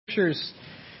Scriptures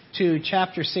to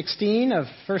chapter 16 of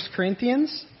 1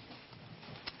 Corinthians.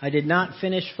 I did not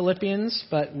finish Philippians,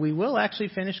 but we will actually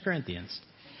finish Corinthians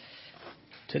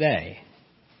today.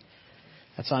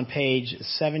 That's on page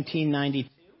 1792.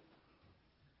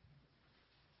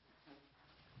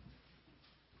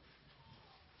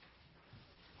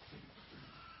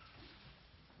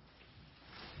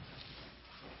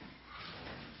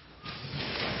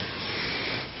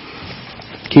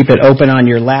 Keep it open on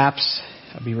your laps.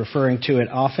 I'll be referring to it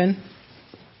often.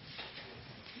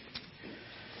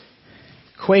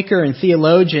 Quaker and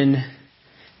theologian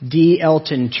D.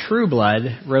 Elton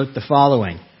Trueblood wrote the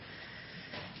following: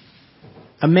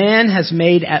 "A man has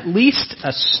made at least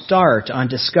a start on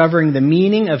discovering the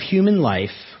meaning of human life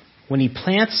when he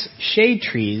plants shade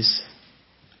trees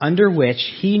under which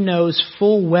he knows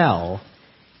full well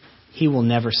he will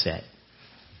never sit."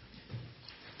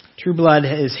 Trueblood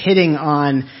is hitting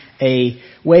on a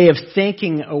way of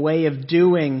thinking, a way of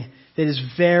doing that is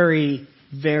very,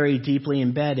 very deeply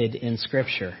embedded in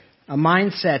Scripture. A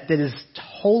mindset that is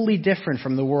totally different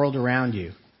from the world around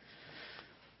you.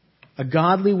 A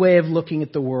godly way of looking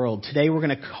at the world. Today we're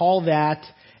going to call that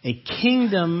a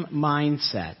kingdom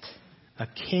mindset. A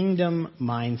kingdom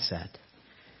mindset.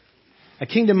 A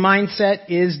kingdom mindset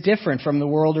is different from the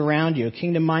world around you. A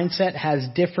kingdom mindset has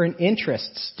different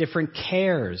interests, different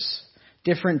cares,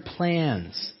 different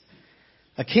plans.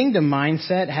 A kingdom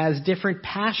mindset has different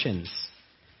passions,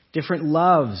 different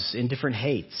loves and different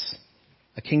hates.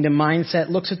 A kingdom mindset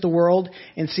looks at the world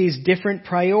and sees different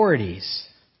priorities,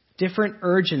 different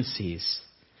urgencies,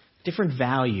 different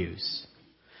values.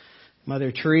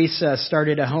 Mother Teresa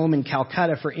started a home in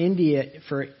Calcutta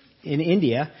in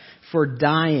India for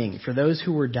dying, for those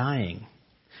who were dying,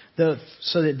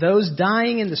 so that those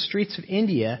dying in the streets of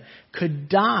India could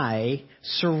die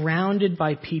surrounded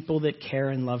by people that care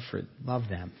and love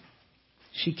them.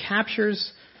 She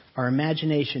captures our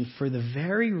imagination for the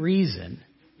very reason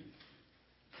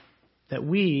that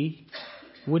we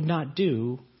would not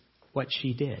do what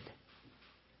she did.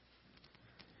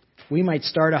 We might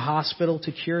start a hospital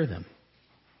to cure them.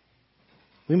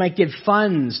 We might give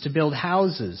funds to build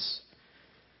houses.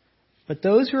 But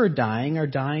those who are dying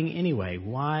anyway.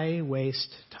 Why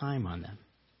waste time on them?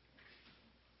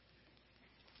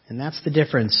 And that's the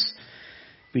difference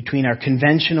between our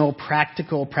conventional,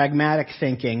 practical, pragmatic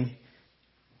thinking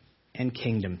and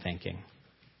kingdom thinking.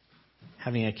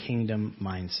 Having a kingdom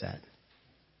mindset.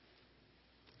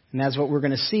 And that's what we're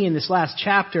going to see in this last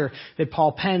chapter that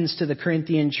Paul pens to the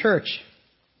Corinthian church.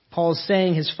 Paul's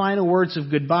saying his final words of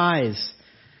goodbyes,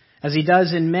 as he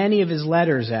does in many of his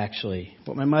letters, actually,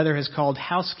 what my mother has called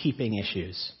housekeeping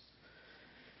issues.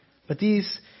 But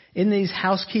in these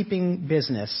housekeeping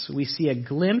business, we see a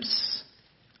glimpse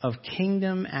of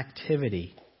kingdom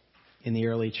activity in the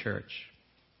early church.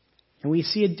 And we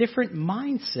see a different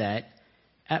mindset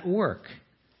at work,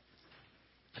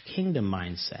 a kingdom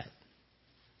mindset.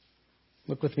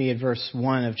 Look with me at verse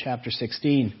 1 of chapter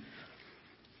 16.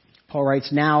 Paul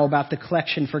writes, "Now about the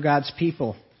collection for God's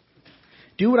people.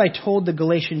 Do what I told the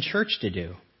Galatian church to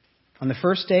do. On the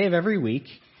first day of every week,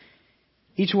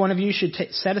 each one of you should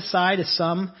set aside a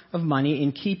sum of money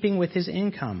in keeping with his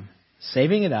income,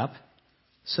 saving it up,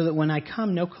 so that when I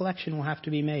come, no collection will have to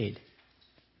be made.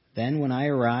 Then when I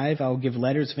arrive, I will give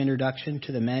letters of introduction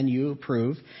to the men you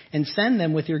approve and send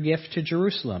them with your gift to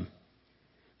Jerusalem.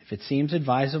 If it seems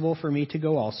advisable for me to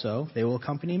go also, they will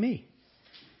accompany me.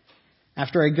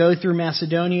 After I go through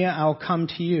Macedonia, I will come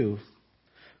to you.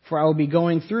 For I will be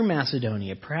going through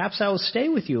Macedonia. Perhaps I will stay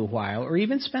with you a while or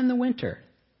even spend the winter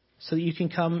so that you can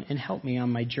come and help me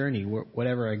on my journey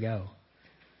wherever I go.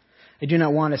 I do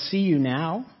not want to see you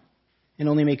now and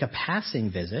only make a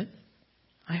passing visit.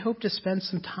 I hope to spend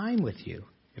some time with you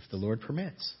if the Lord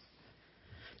permits.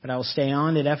 But I will stay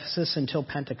on at Ephesus until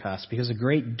Pentecost because a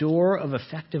great door of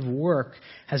effective work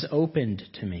has opened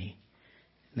to me.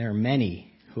 And there are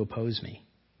many who oppose me.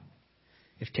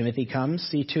 If Timothy comes,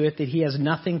 see to it that he has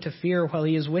nothing to fear while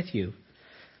he is with you,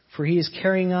 for he is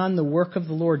carrying on the work of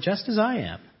the Lord just as I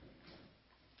am.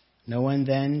 No one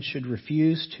then should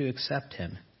refuse to accept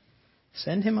him.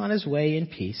 Send him on his way in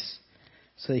peace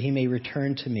so that he may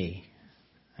return to me.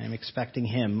 I am expecting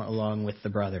him along with the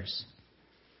brothers.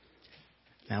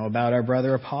 Now about our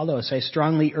brother Apollos, I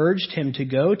strongly urged him to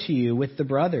go to you with the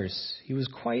brothers. He was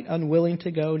quite unwilling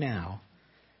to go now,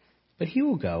 but he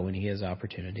will go when he has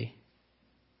opportunity.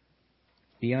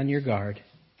 Be on your guard.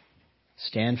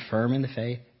 Stand firm in the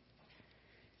faith.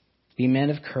 Be men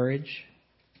of courage.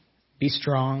 Be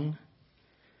strong.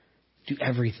 Do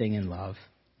everything in love.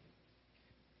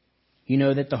 You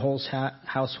know that the whole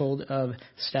household of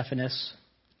Stephanas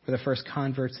were the first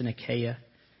converts in Achaia,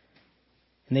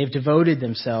 and they have devoted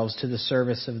themselves to the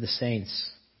service of the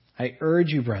saints. I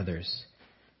urge you, brothers,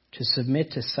 to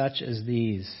submit to such as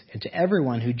these, and to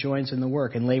everyone who joins in the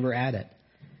work and labor at it.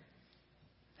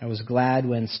 I was glad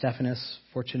when Stephanas,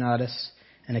 Fortunatus,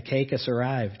 and Achaicus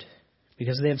arrived,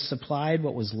 because they have supplied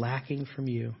what was lacking from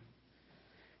you.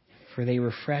 For they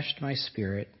refreshed my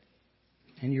spirit,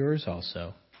 and yours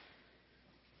also.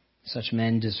 Such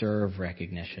men deserve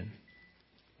recognition.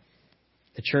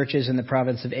 The churches in the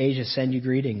province of Asia send you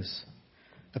greetings.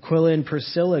 Aquila and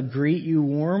Priscilla greet you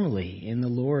warmly in the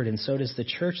Lord, and so does the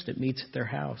church that meets at their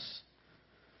house.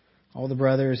 All the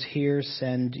brothers here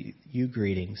send you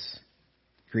greetings.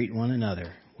 Greet one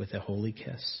another with a holy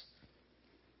kiss.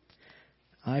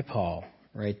 I, Paul,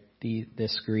 write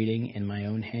this greeting in my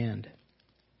own hand.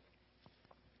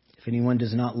 If anyone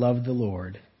does not love the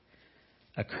Lord,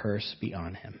 a curse be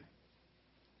on him.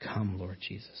 Come, Lord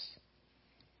Jesus.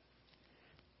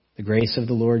 The grace of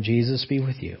the Lord Jesus be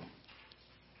with you.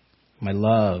 My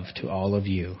love to all of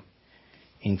you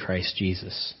in Christ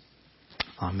Jesus.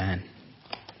 Amen.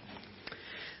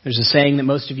 There's a saying that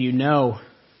most of you know,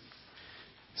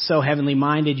 so heavenly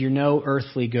minded, you're no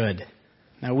earthly good.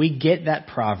 Now, we get that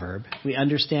proverb. We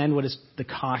understand what is the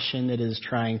caution that it is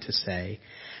trying to say.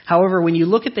 However, when you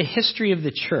look at the history of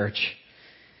the church,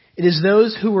 it is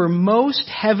those who were most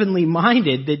heavenly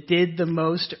minded that did the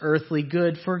most earthly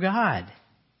good for God.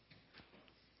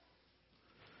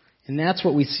 And that's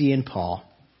what we see in Paul.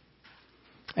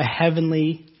 A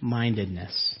heavenly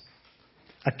mindedness.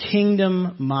 A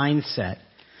kingdom mindset.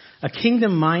 A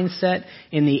kingdom mindset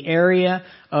in the area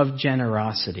of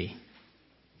generosity.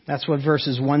 That's what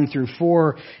verses 1 through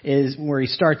 4 is, where he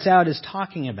starts out, is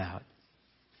talking about.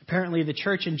 Apparently the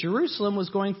church in Jerusalem was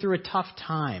going through a tough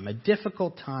time, a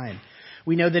difficult time.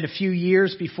 We know that a few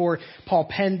years before Paul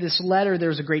penned this letter, there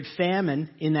was a great famine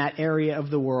in that area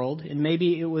of the world. And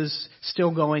maybe it was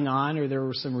still going on, or there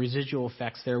were some residual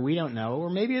effects there. We don't know. Or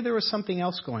maybe there was something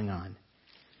else going on.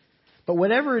 But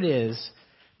whatever it is,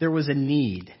 there was a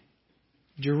need.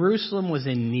 Jerusalem was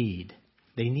in need.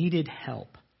 They needed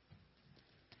help.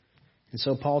 And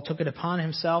so Paul took it upon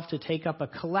himself to take up a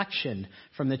collection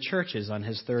from the churches on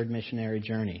his third missionary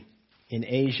journey. In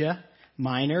Asia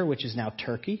Minor, which is now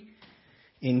Turkey.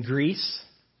 In Greece,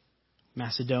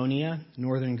 Macedonia,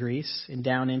 northern Greece, and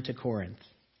down into Corinth.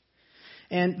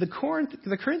 And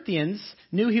the Corinthians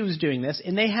knew he was doing this,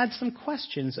 and they had some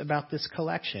questions about this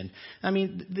collection. I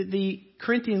mean, the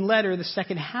Corinthian letter, the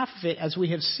second half of it, as we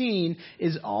have seen,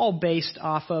 is all based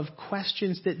off of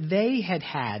questions that they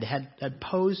had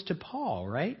posed to Paul,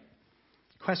 right?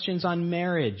 Questions on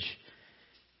marriage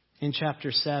in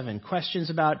chapter 7.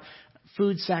 Questions about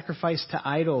food sacrificed to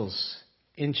idols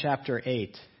in chapter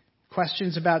 8.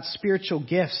 Questions about spiritual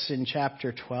gifts in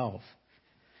chapter 12.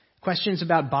 Questions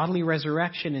about bodily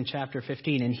resurrection in chapter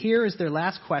 15. And here is their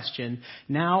last question,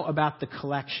 now about the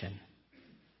collection.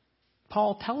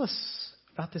 Paul, tell us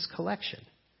about this collection.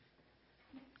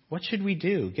 What should we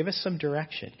do? Give us some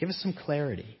direction. Give us some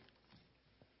clarity.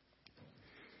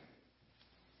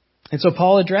 And so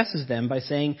Paul addresses them by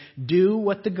saying, do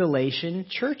what the Galatian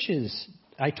churches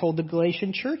I told the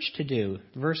Galatian church to do.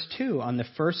 Verse 2, on the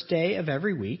first day of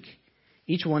every week,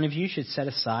 each one of you should set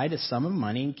aside a sum of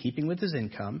money in keeping with his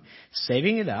income,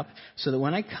 saving it up, so that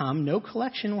when I come, no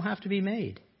collection will have to be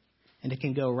made, and it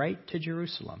can go right to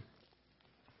Jerusalem.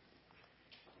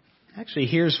 Actually,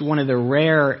 here's one of the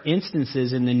rare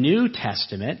instances in the New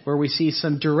Testament where we see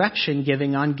some direction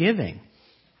giving on giving.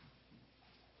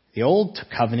 The Old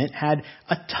Covenant had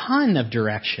a ton of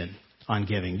direction on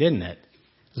giving, didn't it?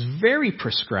 It was very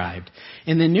prescribed.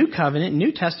 In the New Covenant,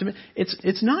 New Testament,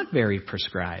 it's not very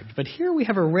prescribed. But here we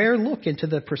have a rare look into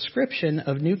the prescription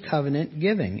of New Covenant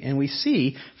giving. And we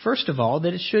see, first of all,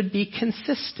 that it should be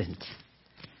consistent.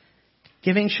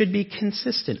 Giving should be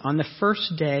consistent on the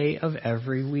first day of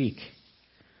every week.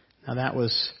 Now that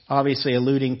was obviously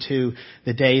alluding to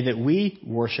the day that we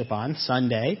worship on,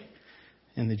 Sunday.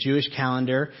 In the Jewish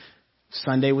calendar,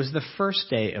 Sunday was the first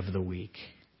day of the week.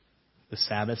 The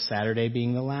Sabbath, Saturday,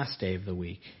 being the last day of the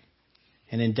week.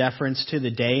 And in deference to the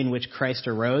day in which Christ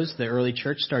arose, the early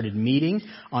church started meeting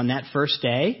on that first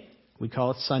day. We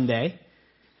call it Sunday.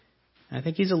 I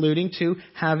think he's alluding to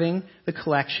having the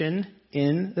collection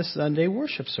in the Sunday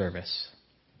worship service.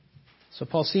 So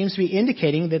Paul seems to be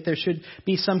indicating that there should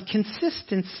be some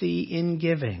consistency in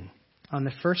giving on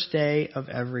the first day of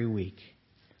every week.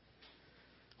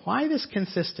 Why this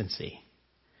consistency?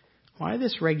 Why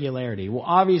this regularity? Well,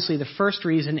 obviously the first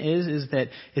reason is that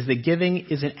giving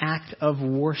is an act of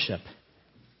worship.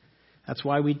 That's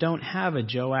why we don't have a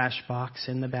Joash box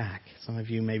in the back. Some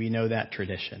of you maybe know that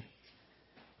tradition.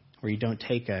 where you don't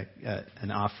take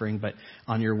an offering, but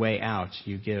on your way out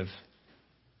you give.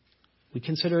 We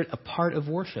consider it a part of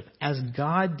worship, as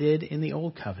God did in the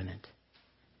Old Covenant.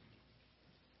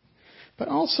 But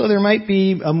also there might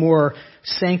be a more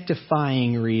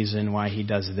sanctifying reason why he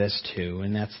does this too,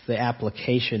 and that's the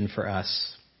application for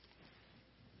us.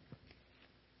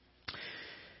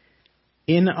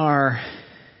 In our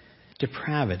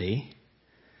depravity,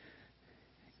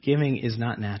 giving is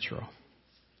not natural.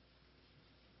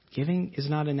 Giving is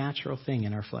not a natural thing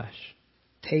in our flesh.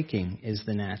 Taking is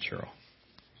the natural.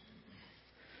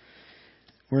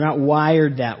 We're not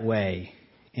wired that way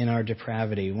in our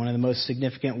depravity. One of the most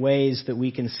significant ways that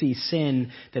we can see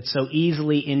sin that so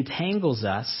easily entangles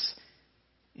us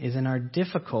is in our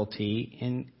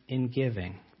difficulty in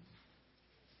giving.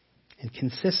 And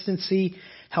consistency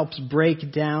helps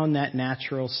break down that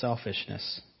natural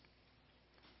selfishness.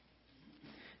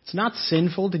 It's not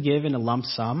sinful to give in a lump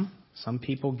sum. Some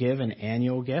people give an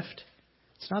annual gift.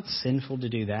 It's not sinful to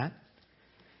do that.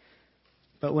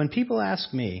 But when people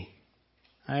ask me,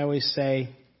 I always say,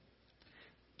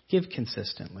 give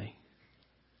consistently.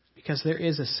 Because there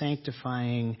is a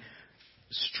sanctifying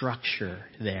structure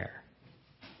there.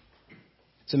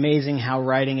 It's amazing how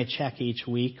writing a check each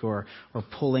week or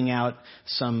pulling out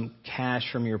some cash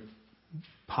from your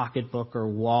pocketbook or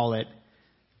wallet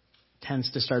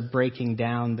tends to start breaking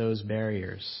down those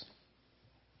barriers.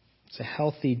 It's a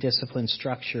healthy, disciplined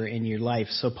structure in your life.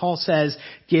 So Paul says,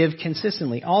 give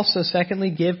consistently. Also,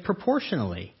 secondly, give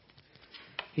proportionally.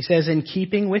 He says, in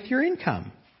keeping with your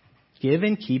income. Give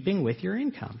in keeping with your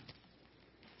income.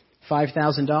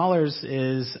 $5,000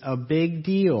 is a big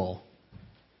deal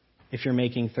if you're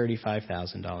making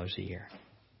 $35,000 a year.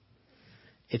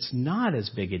 It's not as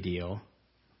big a deal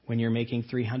when you're making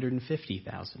 $350,000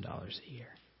 a year.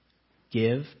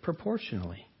 Give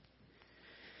proportionally.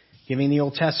 Giving in the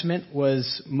Old Testament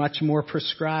was much more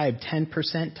prescribed,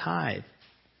 10% tithe.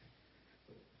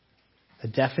 A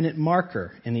definite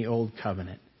marker in the Old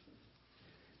Covenant.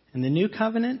 In the New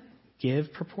Covenant,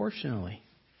 give proportionally.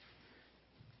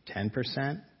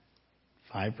 10%,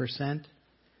 5%,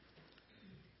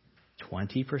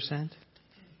 20%.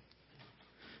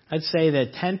 I'd say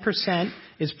that 10%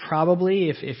 is probably,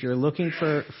 if you're looking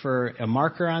for a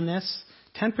marker on this,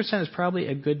 10% is probably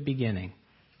a good beginning.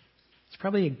 It's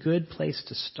probably a good place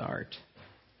to start.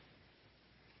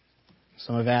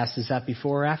 Some have asked, is that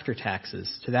before or after taxes?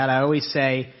 To that I always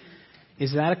say,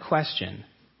 is that a question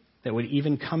that would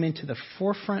even come into the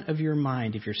forefront of your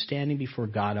mind if you're standing before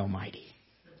God Almighty?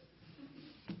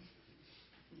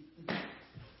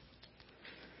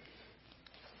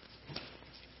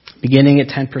 Beginning at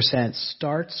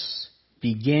 10%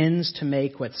 begins to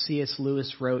make what C.S.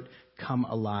 Lewis wrote come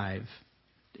alive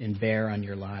and bear on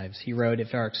your lives. He wrote,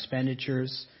 if our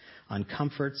expenditures on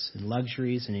comforts and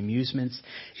luxuries and amusements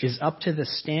is up to the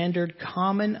standard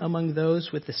common among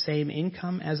those with the same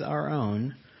income as our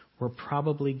own, we're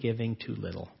probably giving too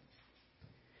little.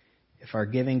 If our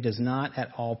giving does not at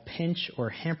all pinch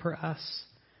or hamper us,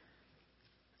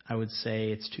 I would say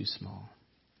it's too small.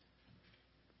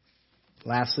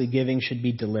 Lastly, giving should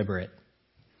be deliberate.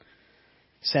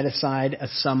 Set aside a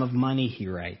sum of money, he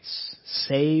writes.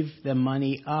 Save the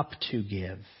money up to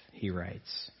give, he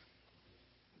writes.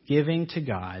 Giving to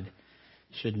God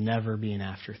should never be an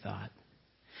afterthought.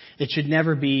 It should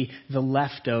never be the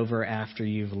leftover after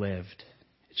you've lived.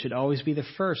 It should always be the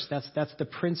first. That's the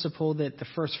principle that the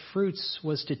first fruits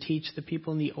was to teach the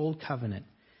people in the Old Covenant.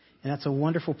 And that's a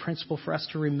wonderful principle for us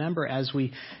to remember as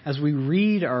we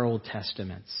read our Old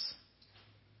Testaments.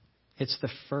 It's the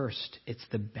first. It's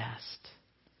the best.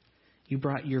 You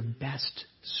brought your best,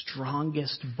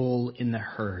 strongest bull in the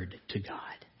herd to God.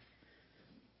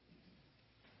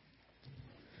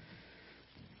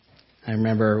 I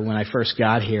remember when I first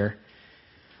got here,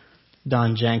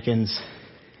 Don Jenkins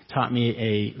taught me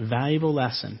a valuable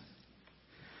lesson.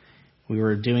 We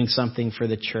were doing something for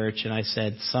the church, and I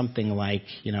said something like,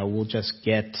 we'll just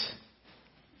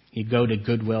you go to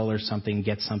Goodwill or something,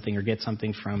 get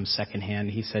something from secondhand.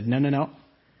 He said, no.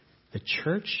 The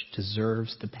church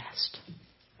deserves the best.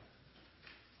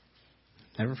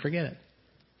 Never forget it.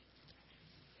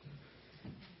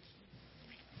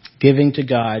 Giving to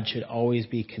God should always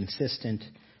be consistent,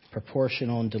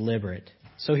 proportional, and deliberate.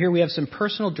 So here we have some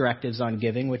personal directives on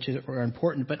giving, which are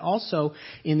important, but also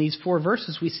in these 4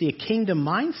 verses we see a kingdom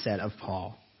mindset of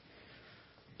Paul.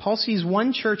 Paul sees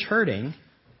one church hurting,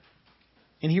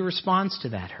 and he responds to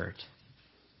that hurt.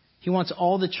 He wants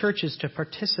all the churches to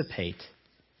participate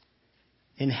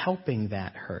in helping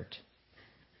that hurt.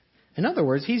 In other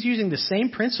words, he's using the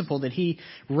same principle that he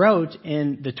wrote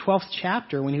in the 12th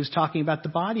chapter when he was talking about the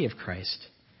body of Christ.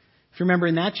 If you remember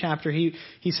in that chapter, he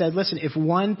said, listen, if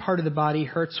one part of the body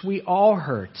hurts, we all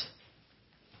hurt.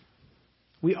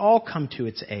 We all come to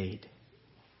its aid.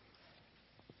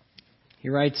 He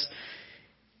writes,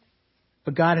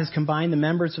 but God has combined the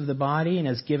members of the body and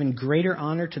has given greater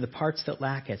honor to the parts that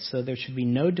lack it, so there should be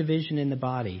no division in the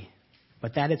body,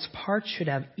 but that its parts should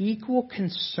have equal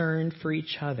concern for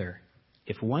each other.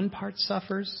 If one part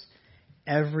suffers,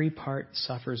 every part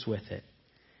suffers with it.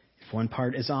 If one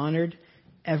part is honored,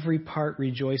 every part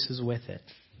rejoices with it.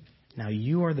 Now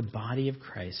you are the body of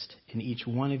Christ, and each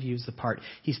one of you is the part.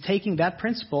 He's taking that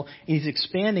principle and he's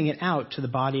expanding it out to the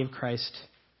body of Christ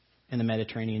in the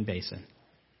Mediterranean basin.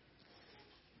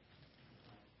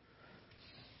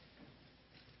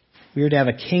 We are to have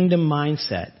a kingdom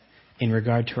mindset in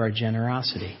regard to our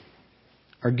generosity.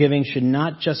 Our giving should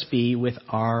not just be with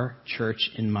our church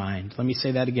in mind. Let me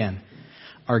say that again.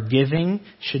 Our giving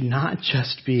should not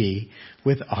just be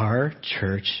with our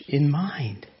church in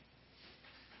mind,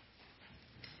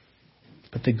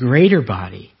 but the greater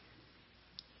body,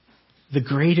 the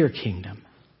greater kingdom.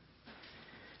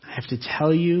 I have to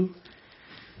tell you,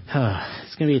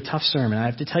 it's going to be a tough sermon. I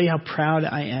have to tell you how proud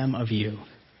I am of you.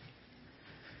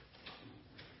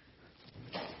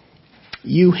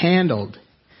 You handled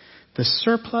the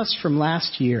surplus from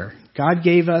last year. God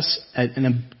gave us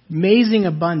an amazing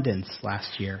abundance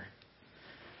last year.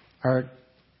 Our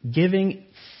giving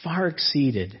far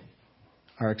exceeded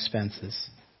our expenses.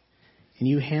 And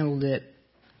you handled it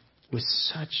with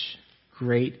such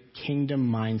great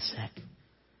kingdom mindset.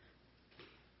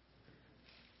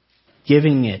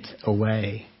 Giving it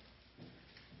away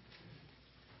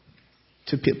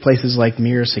to places like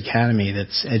Mirrors Academy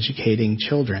that's educating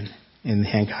children in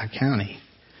Hancock County.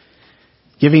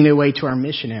 Giving it away to our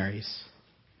missionaries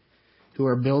who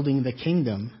are building the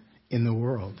kingdom in the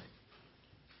world.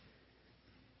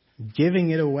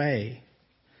 Giving it away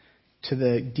to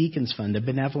the Deacons Fund, the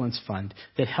Benevolence Fund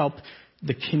that help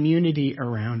the community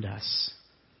around us.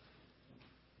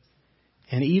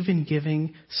 And even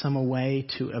giving some away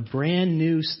to a brand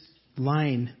new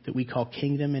line that we call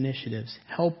Kingdom Initiatives,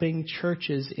 helping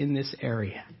churches in this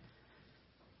area.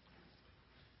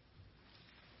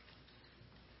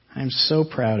 I'm so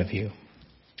proud of you.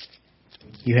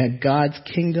 You had God's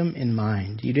kingdom in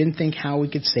mind. You didn't think how we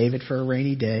could save it for a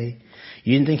rainy day.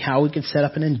 You didn't think how we could set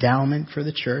up an endowment for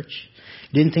the church.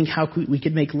 You didn't think how we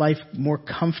could make life more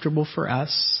comfortable for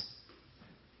us.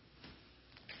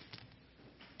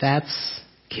 That's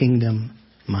kingdom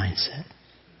mindset.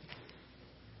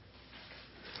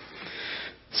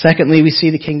 Secondly, we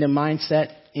see the kingdom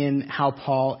mindset in how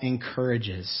Paul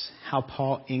encourages.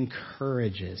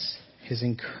 His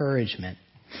encouragement.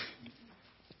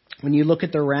 When you look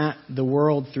at the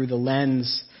world through the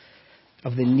lens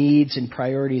of the needs and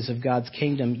priorities of God's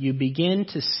kingdom, you begin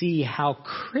to see how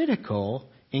critical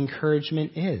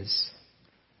encouragement is.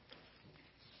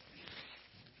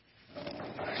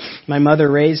 My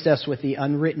mother raised us with the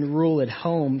unwritten rule at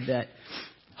home that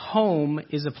home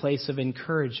is a place of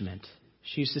encouragement.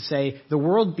 She used to say, the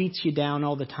world beats you down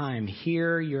all the time.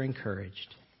 Here you're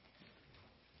encouraged.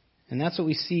 And that's what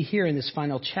we see here in this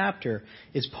final chapter,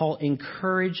 is Paul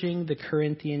encouraging the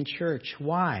Corinthian church.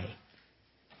 Why?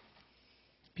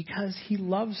 Because he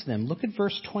loves them. Look at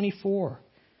verse 24.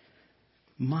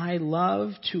 My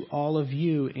love to all of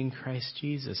you in Christ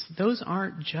Jesus. Those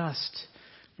aren't just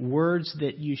words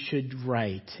that you should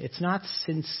write. It's not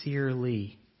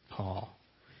sincerely, Paul.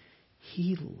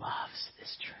 He loves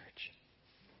this church.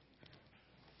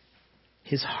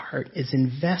 His heart is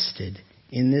invested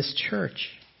in this church.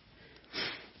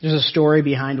 There's a story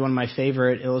behind one of my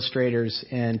favorite illustrators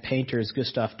and painters,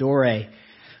 Gustave Doré.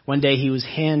 One day he was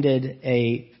handed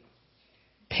a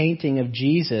painting of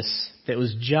Jesus that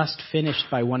was just finished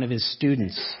by one of his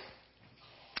students.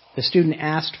 The student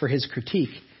asked for his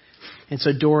critique. And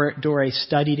so Doré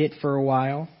studied it for a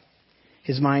while,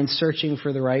 his mind searching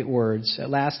for the right words.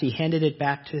 At last he handed it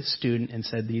back to his student and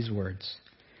said these words.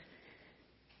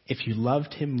 If you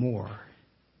loved him more,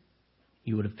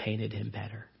 you would have painted him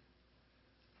better.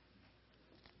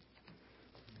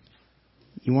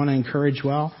 You want to encourage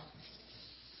well?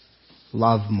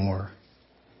 Love more.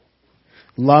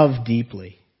 Love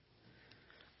deeply.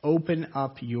 Open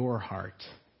up your heart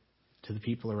to the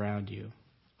people around you.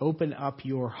 Open up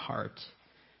your heart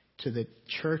to the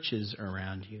churches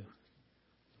around you.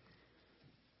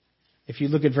 If you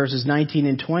look at verses 19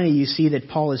 and 20, you see that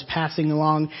Paul is passing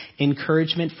along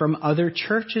encouragement from other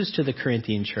churches to the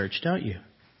Corinthian church, don't you?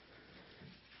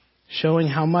 Showing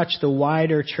how much the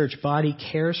wider church body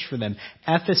cares for them.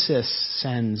 Ephesus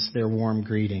sends their warm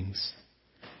greetings.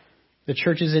 The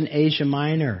churches in Asia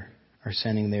Minor are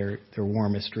sending their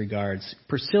warmest regards.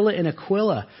 Priscilla and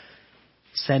Aquila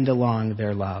send along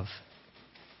their love.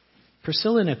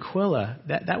 Priscilla and Aquila,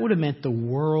 that would have meant the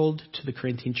world to the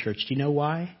Corinthian church. Do you know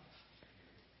why?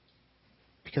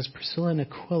 Because Priscilla and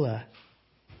Aquila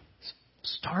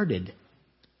started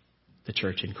the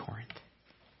church in Corinth.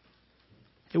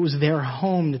 It was their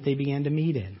home that they began to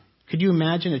meet in. Could you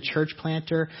imagine a church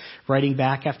planter writing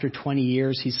back after 20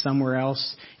 years? He's somewhere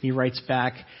else. And he writes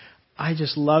back, I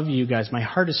just love you guys. My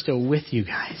heart is still with you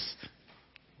guys.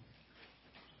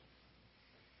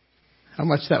 How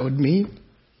much that would mean?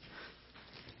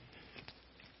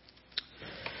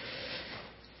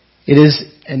 It is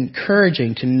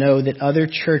encouraging to know that other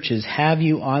churches have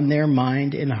you on their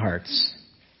mind and hearts,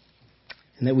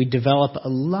 and that we develop a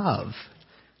love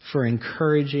for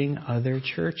encouraging other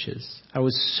churches. I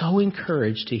was so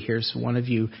encouraged to hear one of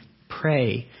you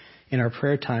pray in our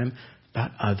prayer time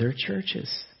about other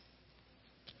churches.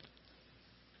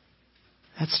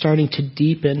 That's starting to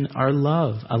deepen our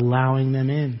love, allowing them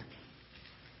in.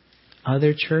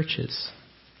 Other churches.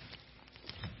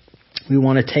 We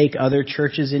want to take other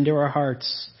churches into our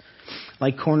hearts,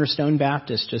 like Cornerstone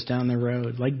Baptist just down the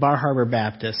road, like Bar Harbor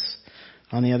Baptist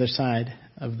on the other side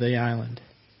of the island,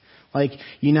 like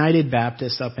United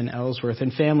Baptist up in Ellsworth,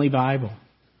 and Family Bible.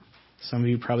 Some of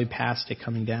you probably passed it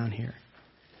coming down here.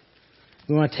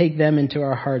 We want to take them into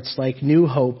our hearts, like New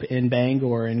Hope in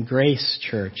Bangor and Grace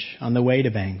Church on the way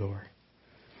to Bangor.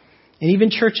 And even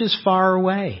churches far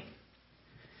away.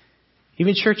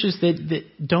 Even churches that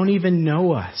don't even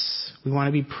know us. We want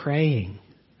to be praying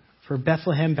for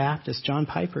Bethlehem Baptist, John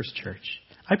Piper's church.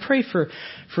 I pray for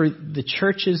the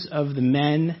churches of the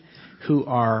men who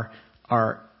are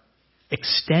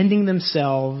extending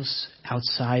themselves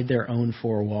outside their own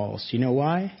four walls. Do you know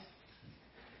why?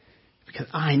 Because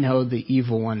I know the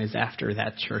evil one is after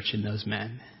that church and those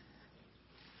men.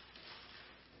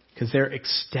 Because they're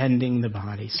extending the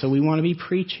body. So we want to be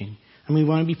preaching. And we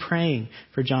want to be praying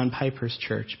for John Piper's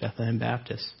church, Bethlehem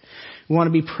Baptist. We want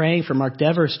to be praying for Mark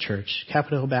Dever's church,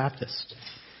 Capitol Hill Baptist.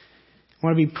 We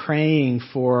want to be praying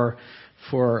for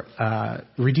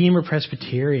Redeemer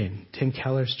Presbyterian, Tim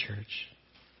Keller's church.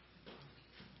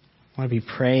 I want to be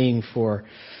praying for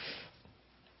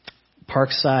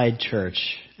Parkside Church,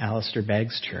 Alistair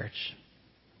Begg's church,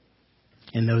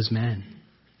 and those men.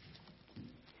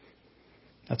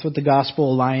 That's what the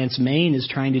Gospel Alliance Maine is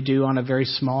trying to do on a very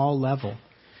small level.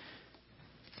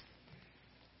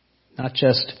 Not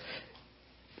just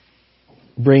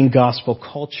bring gospel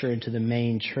culture into the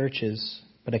Maine churches,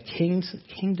 but a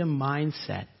kingdom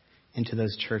mindset into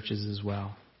those churches as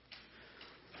well.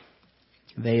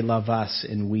 They love us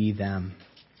and we them.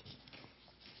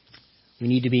 We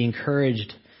need to be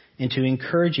encouraged and to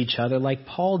encourage each other like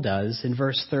Paul does in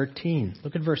verse 13.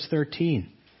 Look at verse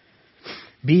 13.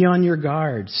 Be on your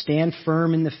guard. Stand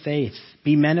firm in the faith.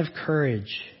 Be men of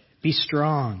courage. Be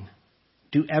strong.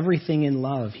 Do everything in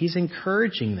love. He's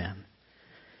encouraging them.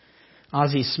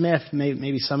 Ozzie Smith,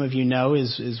 maybe some of you know,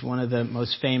 is one of the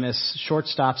most famous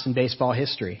shortstops in baseball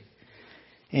history.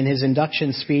 In his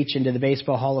induction speech into the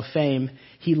Baseball Hall of Fame,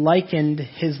 he likened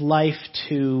his life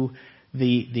to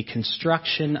the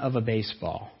construction of a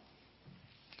baseball.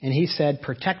 And he said,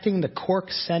 protecting the cork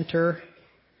center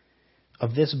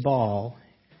of this ball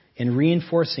and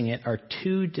reinforcing it are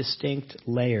two distinct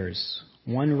layers,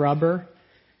 one rubber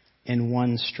and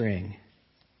one string.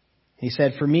 He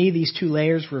said, for me, these two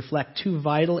layers reflect two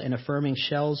vital and affirming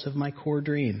shells of my core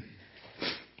dream.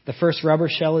 The first rubber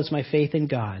shell is my faith in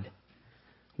God.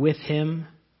 With Him,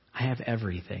 I have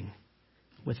everything.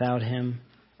 Without Him,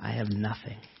 I have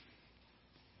nothing.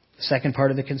 The second part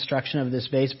of the construction of this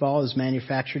baseball is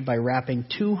manufactured by wrapping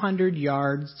 200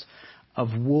 yards of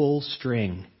wool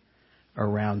string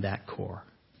around that core.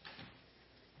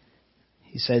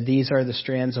 He said, these are the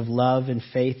strands of love and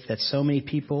faith that so many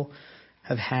people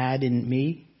have had in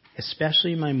me,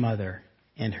 especially my mother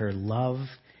and her love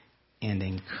and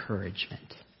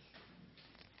encouragement.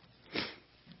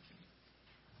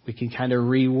 We can kind of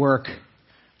rework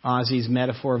Ozzie's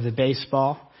metaphor of the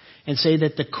baseball and say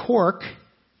that the cork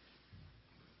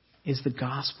is the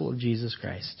gospel of Jesus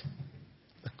Christ.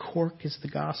 The cork is the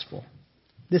gospel.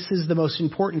 This is the most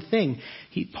important thing.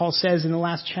 Paul says in the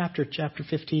last chapter, chapter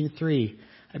 15:3,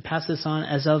 I pass this on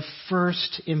as of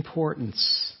first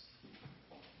importance.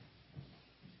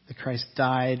 That Christ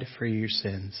died for your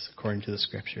sins, according to the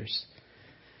Scriptures.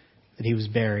 That He was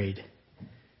buried,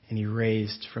 and He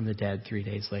raised from the dead 3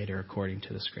 days later, according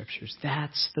to the Scriptures.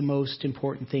 That's the most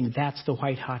important thing. That's the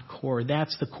white-hot core.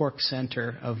 That's the cork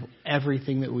center of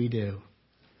everything that we do.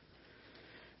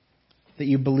 That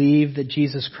you believe that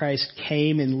Jesus Christ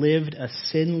came and lived a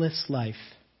sinless life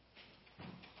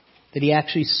that he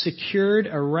actually secured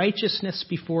a righteousness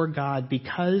before God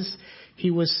because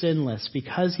he was sinless,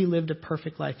 because he lived a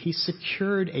perfect life. He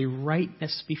secured a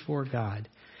rightness before God.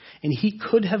 And he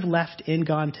could have left and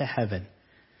gone to heaven,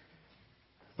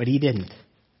 but he didn't.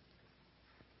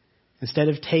 Instead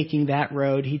of taking that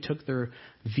road, he took the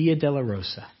Via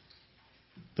Dolorosa,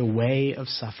 the way of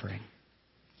suffering.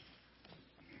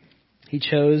 He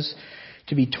chose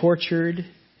to be tortured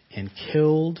and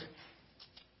killed.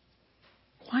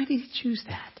 Why did he choose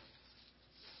that?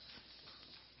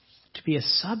 To be a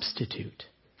substitute.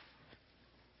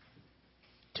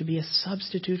 To be a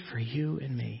substitute for you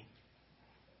and me.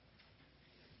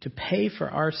 To pay for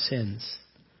our sins.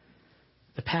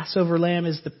 The Passover lamb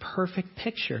is the perfect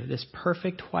picture. This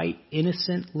perfect white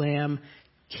innocent lamb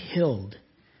killed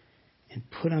and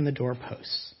put on the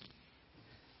doorposts.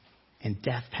 And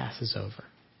death passes over.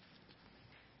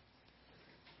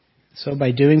 So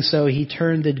by doing so, he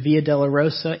turned the Via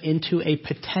Dolorosa into a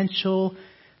potential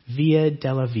Via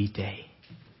della Vite,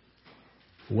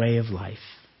 way of life.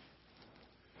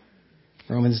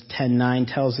 Romans 10:9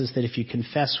 tells us that if you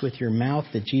confess with your mouth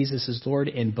that Jesus is Lord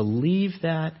and believe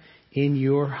that in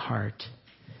your heart,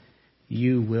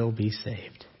 you will be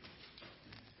saved.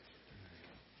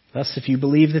 Thus, if you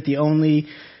believe that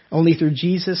only through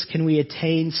Jesus can we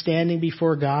attain standing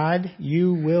before God,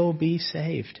 you will be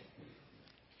saved.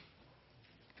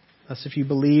 Thus, if you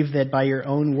believe that by your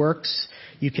own works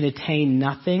you can attain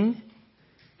nothing,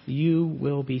 you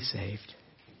will be saved.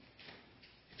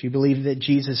 If you believe that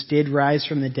Jesus did rise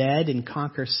from the dead and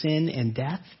conquer sin and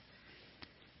death,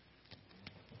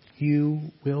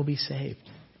 you will be saved.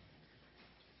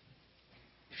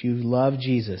 If you love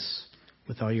Jesus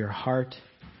with all your heart,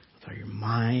 with all your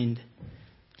mind,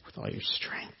 with all your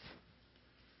strength,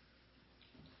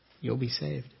 you'll be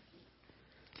saved.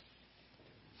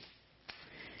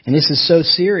 And this is so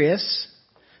serious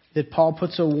that Paul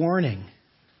puts a warning.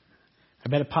 I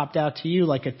bet it popped out to you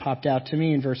like it popped out to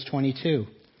me in verse 22.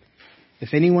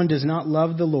 If anyone does not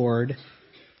love the Lord,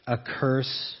 a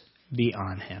curse be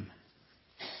on him.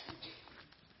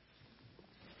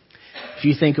 If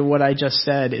you think of what I just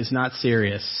said is not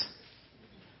serious,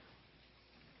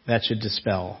 that should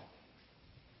dispel.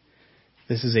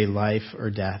 This is a life or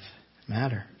death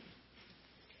matter.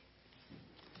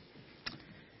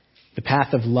 The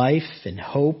path of life and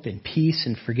hope and peace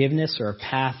and forgiveness are a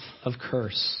path of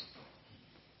curse.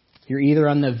 You're either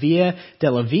on the Via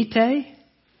della Vite,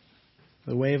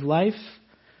 the way of life,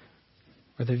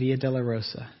 or the Via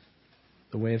Dolorosa,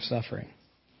 the way of suffering.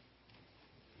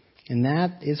 And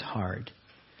that is hard.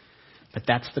 But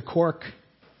that's the cork.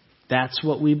 That's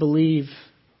what we believe.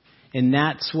 And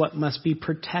that's what must be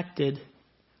protected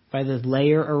by the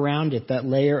layer around it, that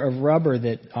layer of rubber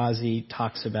that Ozzy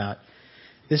talks about.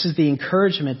 This is the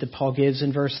encouragement that Paul gives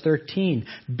in verse 13.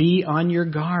 Be on your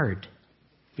guard.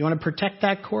 You want to protect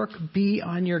that cork? Be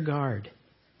on your guard.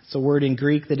 It's a word in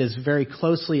Greek that is very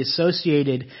closely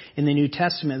associated in the New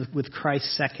Testament with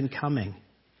Christ's second coming.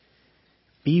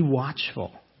 Be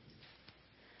watchful.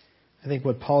 I think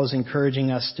what Paul is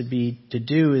encouraging us to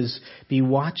do is be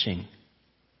watching.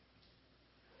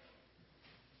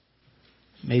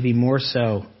 Maybe more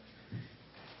so.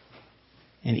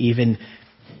 And even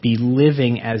be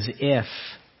living as if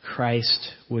Christ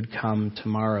would come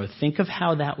tomorrow. Think of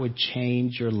how that would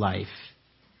change your life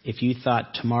if you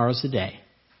thought tomorrow's the day.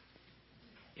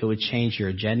 It would change your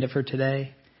agenda for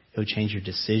today. It would change your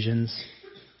decisions.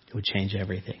 It would change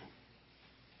everything.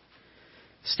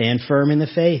 Stand firm in the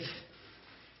faith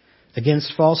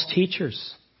against false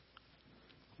teachers.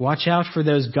 Watch out for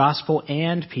those gospel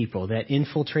and people that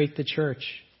infiltrate the church.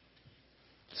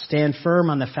 Stand firm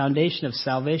on the foundation of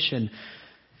salvation.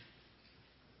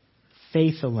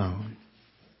 Faith alone,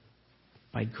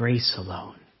 by grace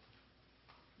alone,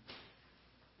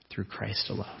 through Christ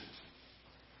alone.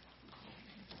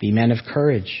 Be men of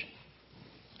courage.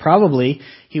 Probably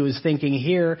he was thinking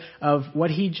here of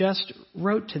what he just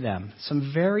wrote to them.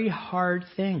 Some very hard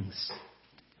things.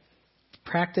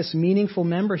 Practice meaningful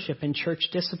membership in church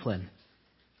discipline.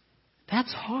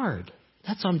 That's hard.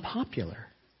 That's unpopular.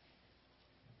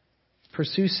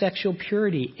 Pursue sexual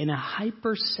purity in a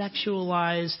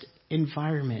hypersexualized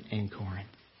environment in Corinth.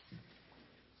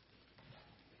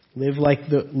 Live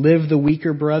the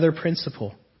weaker brother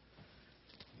principle.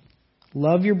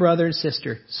 Love your brother and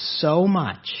sister so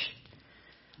much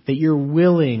that you're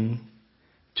willing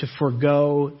to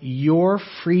forgo your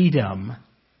freedom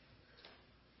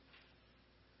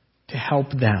to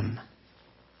help them.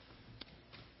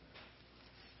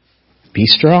 Be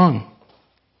strong.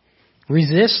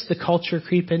 Resist the culture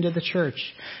creep into the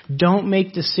church. Don't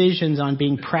make decisions on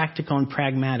being practical and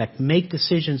pragmatic. Make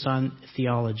decisions on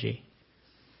theology.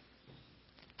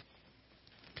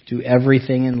 Do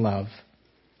everything in love.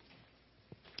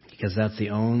 Because that's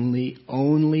the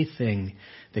only thing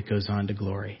that goes on to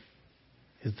glory,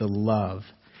 is the love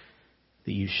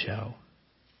that you show.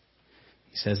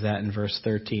 He says that in verse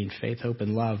 13. Faith, hope,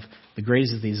 and love. The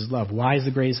greatest of these is love. Why is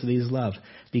the greatest of these love?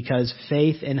 Because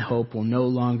faith and hope will no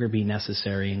longer be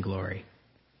necessary in glory.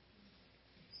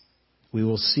 We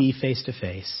will see face to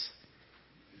face,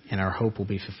 and our hope will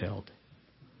be fulfilled.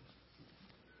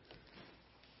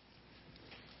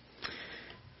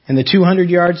 And the 200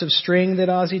 yards of string that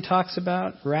Ozzy talks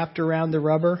about, wrapped around the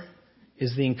rubber,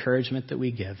 is the encouragement that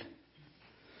we give.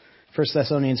 1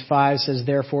 Thessalonians 5 says,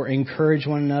 therefore, encourage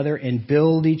one another and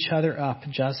build each other up,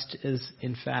 just as,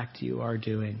 in fact, you are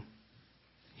doing.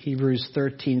 Hebrews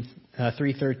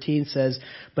 3:13 says,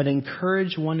 but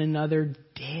encourage one another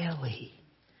daily.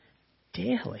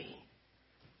 Daily.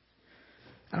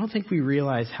 I don't think we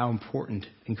realize how important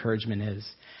encouragement is,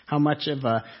 how much of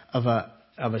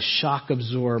a shock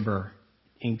absorber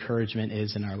encouragement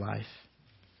is in our life.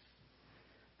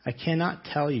 I cannot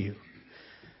tell you,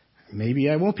 maybe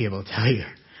I won't be able to tell you,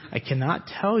 I cannot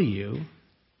tell you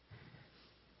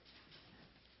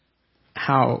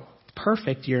how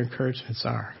perfect your encouragements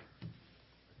are.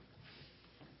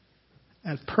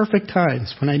 At perfect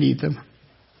times when I need them.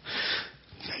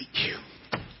 Thank you.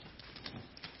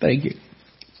 Thank you.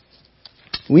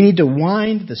 We need to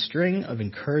wind the string of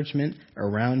encouragement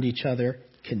around each other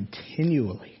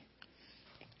continually.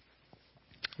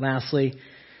 Lastly,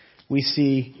 we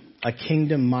see a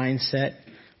kingdom mindset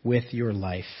with your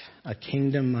life. A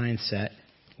kingdom mindset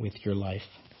with your life.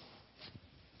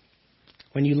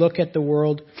 When you look at the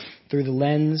world through the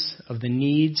lens of the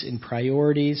needs and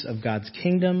priorities of God's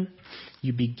kingdom,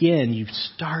 you begin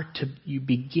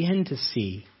to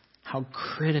see how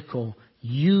critical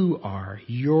you are,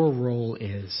 your role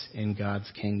is in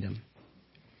God's kingdom.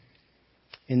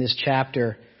 In this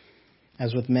chapter,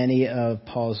 as with many of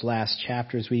Paul's last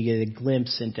chapters, we get a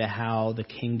glimpse into how the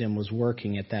kingdom was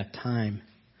working at that time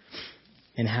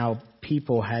and how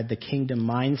people had the kingdom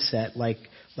mindset like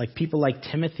people like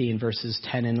Timothy in verses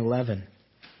 10 and 11.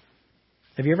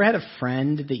 Have you ever had a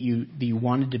friend that you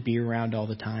wanted to be around all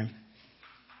the time?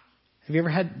 Have you ever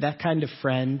had that kind of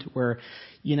friend where,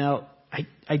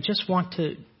 I just want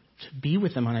to be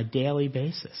with them on a daily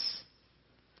basis?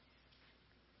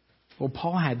 Well,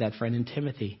 Paul had that friend in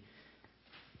Timothy.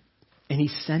 And he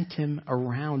sent him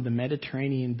around the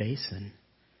Mediterranean basin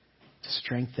to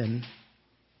strengthen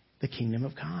the kingdom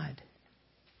of God.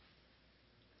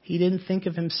 He didn't think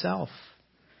of himself.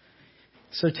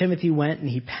 So Timothy went and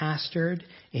he pastored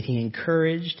and he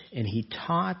encouraged and he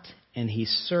taught and he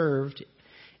served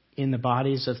in the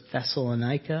bodies of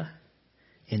Thessalonica,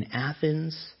 in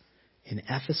Athens, in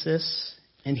Ephesus,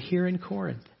 and here in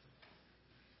Corinth.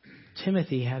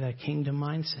 Timothy had a kingdom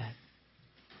mindset.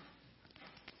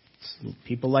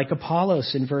 People like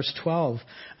Apollos in verse 12,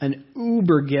 an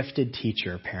uber gifted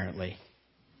teacher apparently.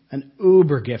 An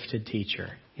uber gifted teacher.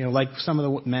 Like some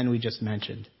of the men we just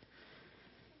mentioned.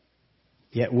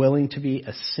 Yet willing to be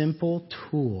a simple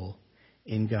tool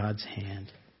in God's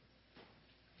hand.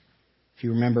 If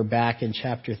you remember back in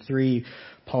chapter 3,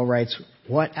 Paul writes,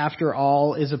 what after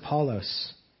all is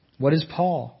Apollos? What is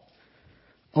Paul?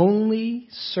 Only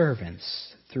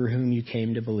servants through whom you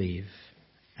came to believe,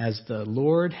 as the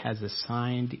Lord has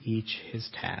assigned each his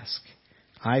task.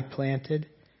 I planted,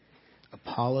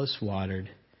 Apollos watered,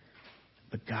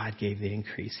 but God gave the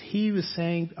increase. He was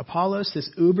saying, Apollos, this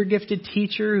uber-gifted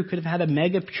teacher who could have had a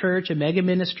mega church, a mega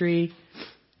ministry,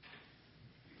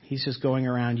 he's just going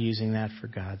around using that for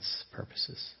God's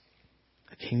purposes.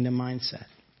 A kingdom mindset.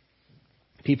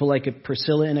 People like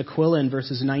Priscilla and Aquila in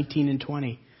verses 19 and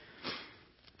 20.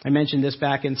 I mentioned this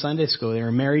back in Sunday school. They were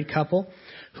a married couple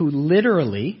who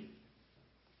literally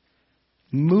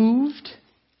moved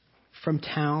from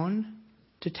town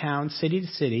to town, city to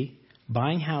city,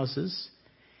 buying houses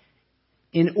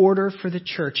in order for the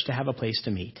church to have a place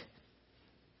to meet.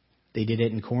 They did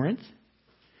it in Corinth.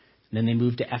 Then they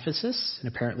moved to Ephesus, and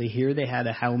apparently here they had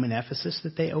a home in Ephesus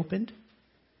that they opened.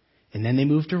 And then they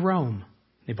moved to Rome.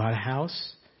 They bought a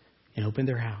house and opened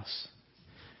their house.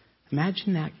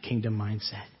 Imagine that kingdom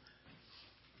mindset.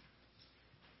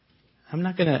 I'm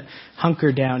not going to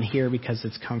hunker down here because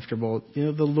it's comfortable.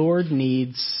 The Lord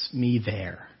needs me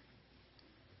there.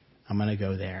 I'm going to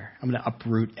go there. I'm going to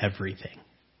uproot everything.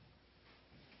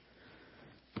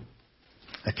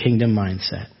 A kingdom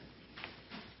mindset.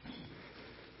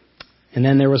 And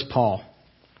then there was Paul.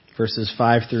 verses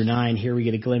 5 through 9. Here we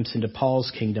get a glimpse into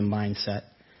Paul's kingdom mindset.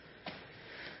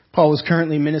 Paul was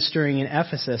currently ministering in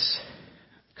Ephesus,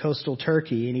 coastal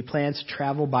Turkey, and he plans to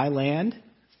travel by land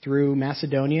through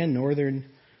Macedonia, northern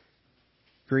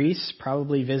Greece,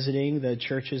 probably visiting the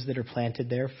churches that are planted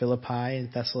there, Philippi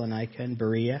and Thessalonica and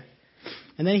Berea.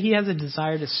 And then he has a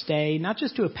desire to stay, not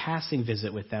just do a passing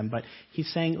visit with them, but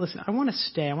he's saying, listen, I want to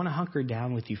stay. I want to hunker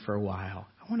down with you for a while.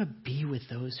 I want to be with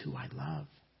those who I love.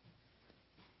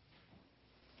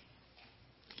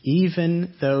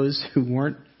 Even those who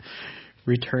weren't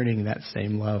returning that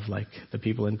same love like the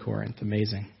people in Corinth.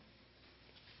 Amazing.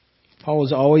 Paul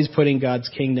was always putting God's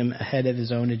kingdom ahead of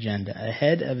his own agenda,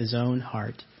 ahead of his own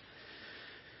heart.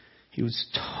 He was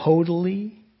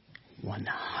totally,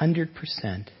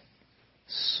 100%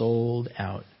 sold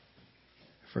out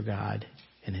for God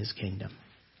and his kingdom.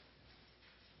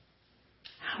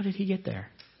 How did he get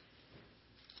there?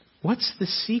 What's the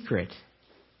secret?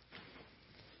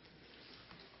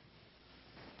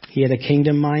 He had a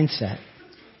kingdom mindset.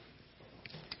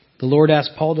 The Lord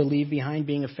asked Paul to leave behind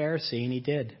being a Pharisee, and he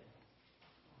did.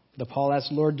 Paul asked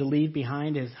the Lord to leave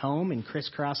behind his home and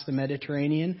crisscross the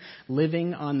Mediterranean,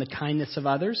 living on the kindness of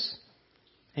others,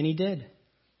 and he did.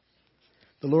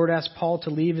 The Lord asked Paul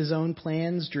to leave his own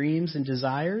plans, dreams, and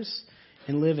desires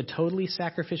and live a totally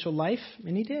sacrificial life,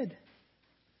 and he did.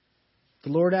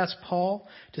 The Lord asked Paul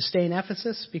to stay in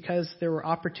Ephesus because there were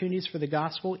opportunities for the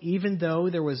gospel, even though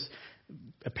there was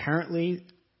apparently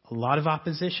a lot of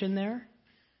opposition there.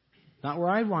 Not where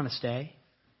I'd want to stay.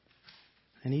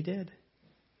 And he did.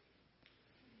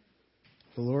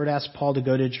 The Lord asked Paul to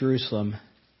go to Jerusalem,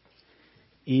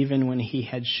 even when he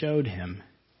had showed him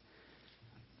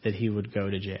that he would go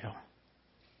to jail.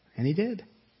 And he did.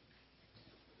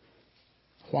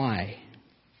 Why?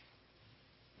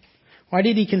 Why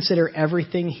did he consider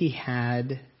everything he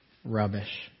had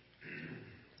rubbish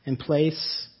and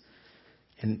place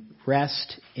and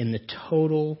rest in the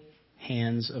total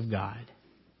hands of God?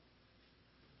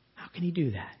 How can he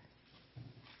do that?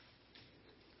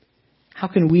 How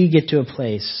can we get to a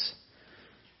place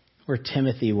where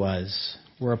Timothy was,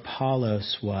 where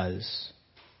Apollos was,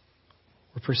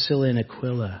 where Priscilla and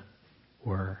Aquila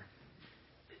were,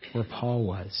 where Paul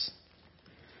was?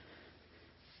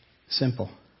 Simple,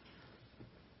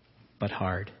 but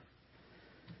hard.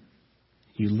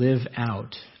 You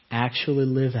actually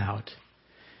live out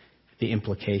the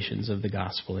implications of the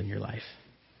gospel in your life.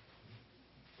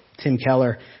 Tim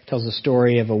Keller tells the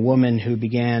story of a woman who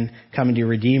began coming to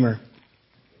Redeemer.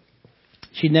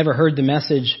 She'd never heard the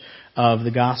message of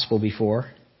the gospel before.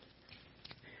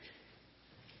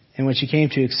 And when she came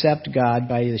to accept God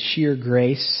by the sheer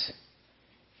grace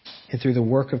and through the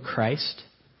work of Christ,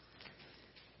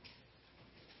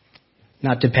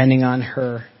 not depending on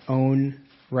her own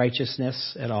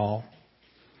righteousness at all,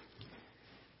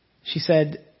 she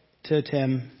said to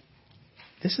Tim,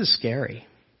 "This is scary."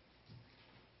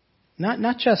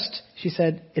 Not just, she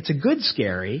said, it's a good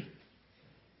scary,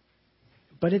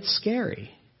 but it's scary.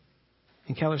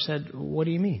 And Keller said, "What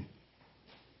do you mean?"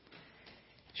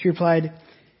 She replied,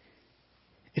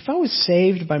 "If I was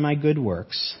saved by my good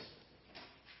works,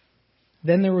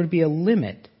 then there would be a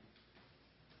limit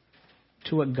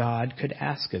to what God could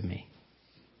ask of me.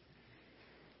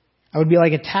 I would be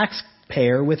like a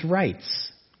taxpayer with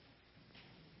rights.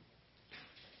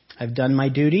 I've done my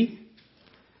duty,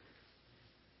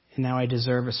 and now I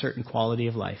deserve a certain quality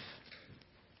of life.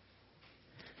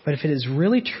 But if it is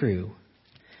really true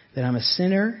that I'm a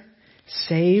sinner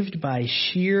saved by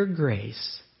sheer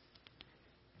grace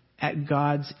at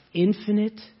God's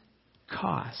infinite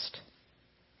cost,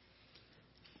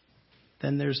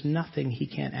 then there's nothing he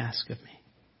can't ask of me."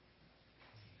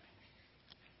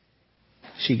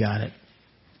 She got it.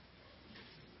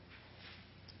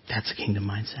 That's a kingdom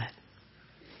mindset.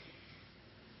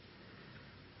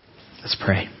 Let's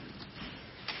pray.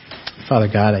 Father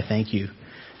God, I thank you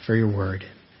for your word.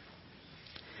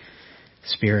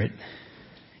 Spirit,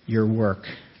 your work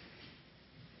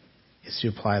is to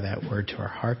apply that word to our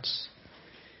hearts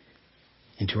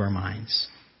and to our minds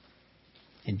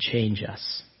and change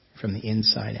us from the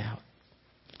inside out.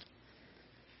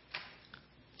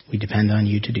 We depend on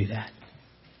you to do that.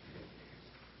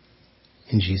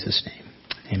 In Jesus' name,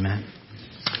 amen.